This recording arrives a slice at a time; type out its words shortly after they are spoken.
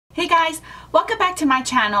Hey guys, welcome back to my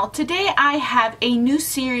channel. Today I have a new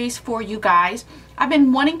series for you guys. I've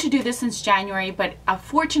been wanting to do this since January, but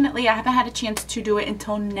unfortunately I haven't had a chance to do it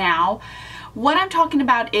until now. What I'm talking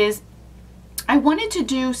about is I wanted to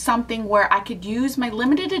do something where I could use my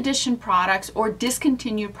limited edition products or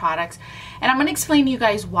discontinued products, and I'm going to explain to you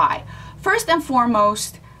guys why. First and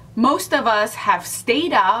foremost, most of us have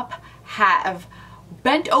stayed up, have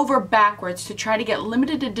bent over backwards to try to get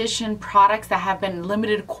limited edition products that have been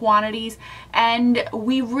limited quantities, and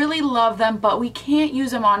we really love them, but we can't use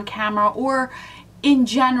them on camera or in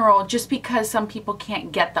general just because some people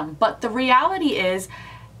can't get them. But the reality is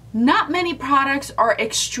not many products are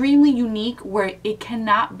extremely unique where it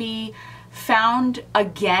cannot be found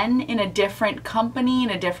again in a different company, in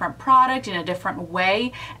a different product, in a different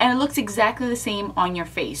way, and it looks exactly the same on your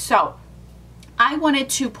face. So I wanted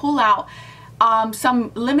to pull out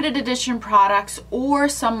some limited edition products or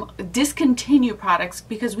some discontinued products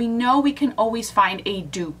because we know we can always find a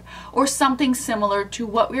dupe or something similar to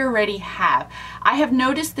what we already have. I have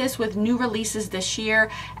noticed this with new releases this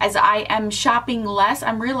year. As I am shopping less,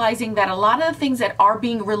 I'm realizing that a lot of the things that are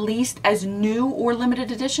being released as new or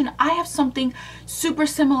limited edition, I have something super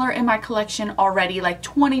similar in my collection already, like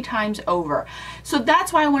 20 times over. So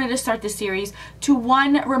that's why I wanted to start this series, to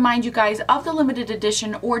one, remind you guys of the limited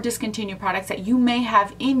edition or discontinued products that you may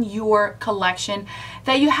have in your collection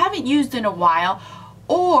that you haven't used in a while,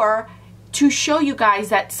 or to show you guys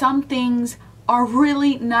that some things are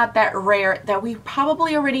really not that rare, that we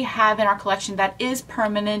probably already have in our collection that is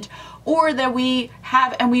permanent, or that we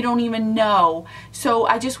have and we don't even know. So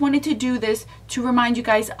I just wanted to do this to remind you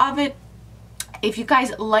guys of it. If you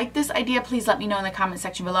guys like this idea, please let me know in the comment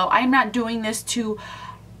section below. I am not doing this to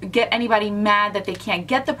get anybody mad that they can't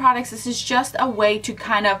get the products. This is just a way to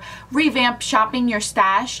kind of revamp shopping your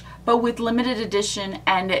stash, but with limited edition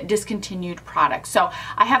and discontinued products. So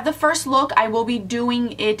I have the first look. I will be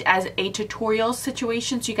doing it as a tutorial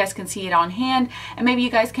situation so you guys can see it on hand, and maybe you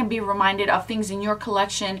guys can be reminded of things in your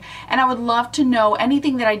collection. And I would love to know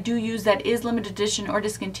anything that I do use that is limited edition or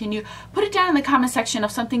discontinued. Put it down in the comment section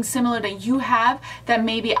of something similar that you have that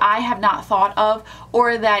maybe I have not thought of,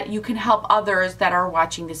 or that you can help others that are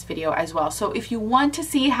watching this video as well. So if you want to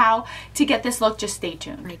see how to get this look, just stay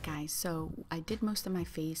tuned. Right guys, so I did most of my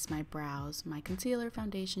face, my brows, my concealer,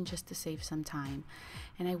 foundation, just to save some time,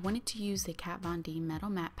 and I wanted to use the Kat Von D Metal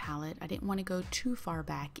Matte palette. I didn't want to go too far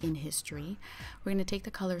back in history. We're going to take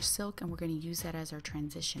the color Silk and we're going to use that as our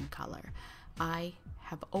transition color. I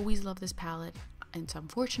have always loved this palette, and it's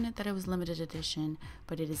unfortunate that it was limited edition,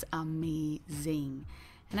 but it is amazing.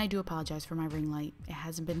 And I do apologize for my ring light. It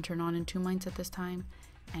hasn't been turned on in 2 months at this time,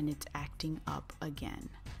 and it's acting up again.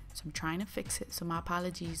 So I'm trying to fix it, so my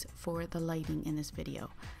apologies for the lighting in this video.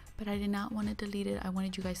 But I did not want to delete it. I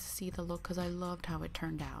wanted you guys to see the look because I loved how it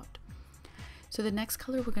turned out. So the next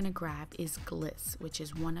color we're going to grab is Glitz, which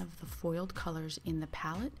is one of the foiled colors in the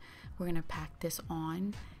palette. We're going to pack this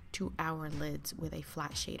on to our lids with a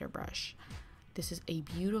flat shader brush. This is a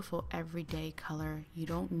beautiful everyday color. You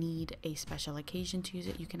don't need a special occasion to use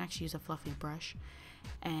it. You can actually use a fluffy brush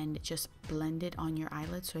and just blend it on your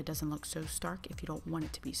eyelids so it doesn't look so stark if you don't want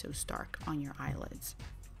it to be so stark on your eyelids.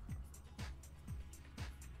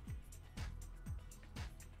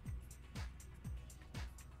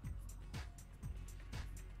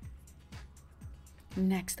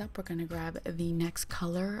 Next up, we're going to grab the next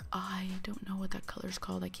color. I don't know what that color is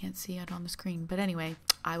called. I can't see it on the screen. But anyway,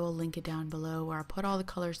 I will link it down below, or I'll put all the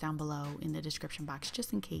colors down below in the description box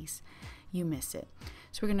just in case you miss it.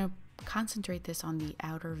 So we're going to concentrate this on the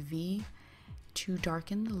outer V to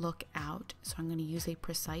darken the look out. So I'm going to use a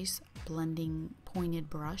precise blending pointed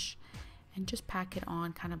brush and just pack it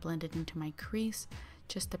on, kind of blend it into my crease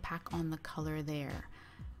just to pack on the color there.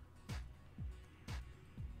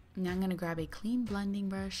 Now I'm going to grab a clean blending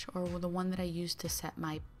brush, or the one that I used to set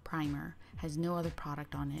my primer, has no other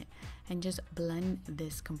product on it, and just blend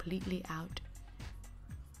this completely out.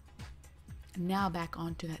 Now back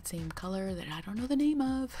onto that same color that I don't know the name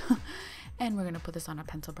of, and we're going to put this on a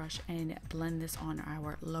pencil brush and blend this on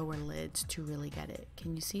our lower lids to really get it.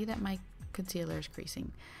 Can you see that my concealer is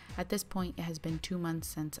creasing? At this point, it has been 2 months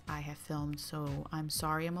since I have filmed, so I'm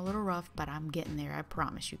sorry I'm a little rough, but I'm getting there, I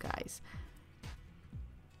promise you guys.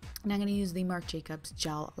 Now I'm going to use the Marc Jacobs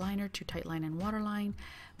gel liner to tightline and waterline,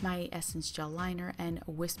 my Essence gel liner, and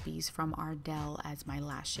Wispies from Ardell as my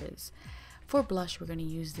lashes. For blush, we're going to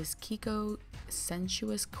use this Kiko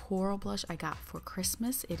Sensuous Coral blush I got for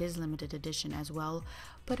Christmas. It is limited edition as well,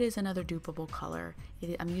 but it is another dupeable color.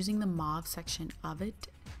 I'm using the mauve section of it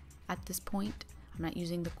at this point. I'm not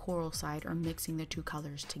using the coral side or mixing the two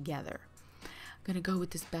colors together. gonna go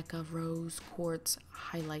with this Becca Rose Quartz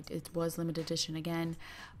highlight. It was limited edition again,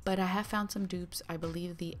 but I have found some dupes. I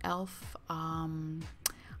believe the ELF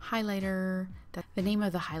highlighter, the name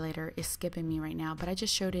of the highlighter is skipping me right now, but I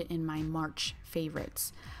just showed it in my March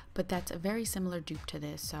favorites. But that's a very similar dupe to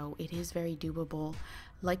this, so it is very dupable,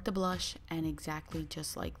 like the blush and exactly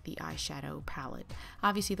just like the eyeshadow palette.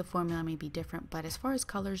 Obviously the formula may be different, but as far as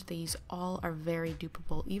colors, these all are very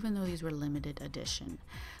dupable, even though these were limited edition.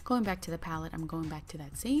 Going back to the palette, I'm going back to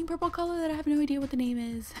that same purple color that I have no idea what the name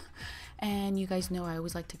is. And you guys know I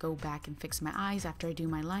always like to go back and fix my eyes after I do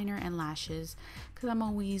my liner and lashes, because I'm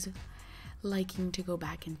always liking to go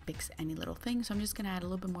back and fix any little thing. So I'm just gonna add a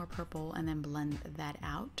little bit more purple and then blend that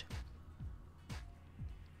out.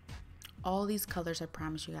 All these colors, I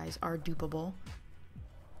promise you guys, are dupable.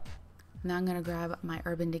 Now I'm gonna grab my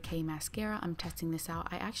Urban Decay mascara. I'm testing this out.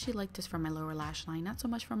 I actually like this for my lower lash line, not so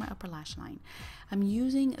much for my upper lash line. I'm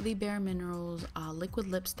using the Bare Minerals liquid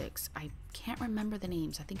lipsticks. I can't remember the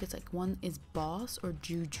names. I think it's like one is Boss or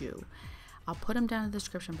Juju. I'll put them down in the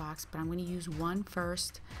description box, but I'm gonna use one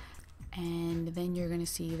first, and then you're gonna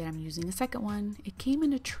see that I'm using the second one. It came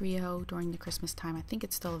in a trio during the Christmas time. I think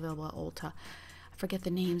it's still available at Ulta. I forget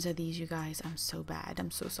the names of these, you guys. I'm so bad.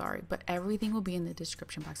 I'm so sorry. But everything will be in the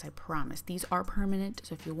description box, I promise. These are permanent,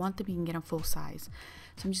 so if you want them, you can get them full size.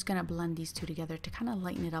 So I'm just gonna blend these two together to kind of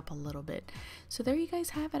lighten it up a little bit. So there you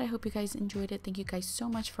guys have it. I hope you guys enjoyed it. Thank you guys so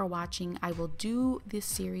much for watching. I will do this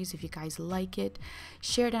series if you guys like it.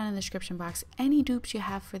 Share down in the description box any dupes you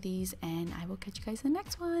have for these, and I will catch you guys in the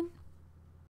next one.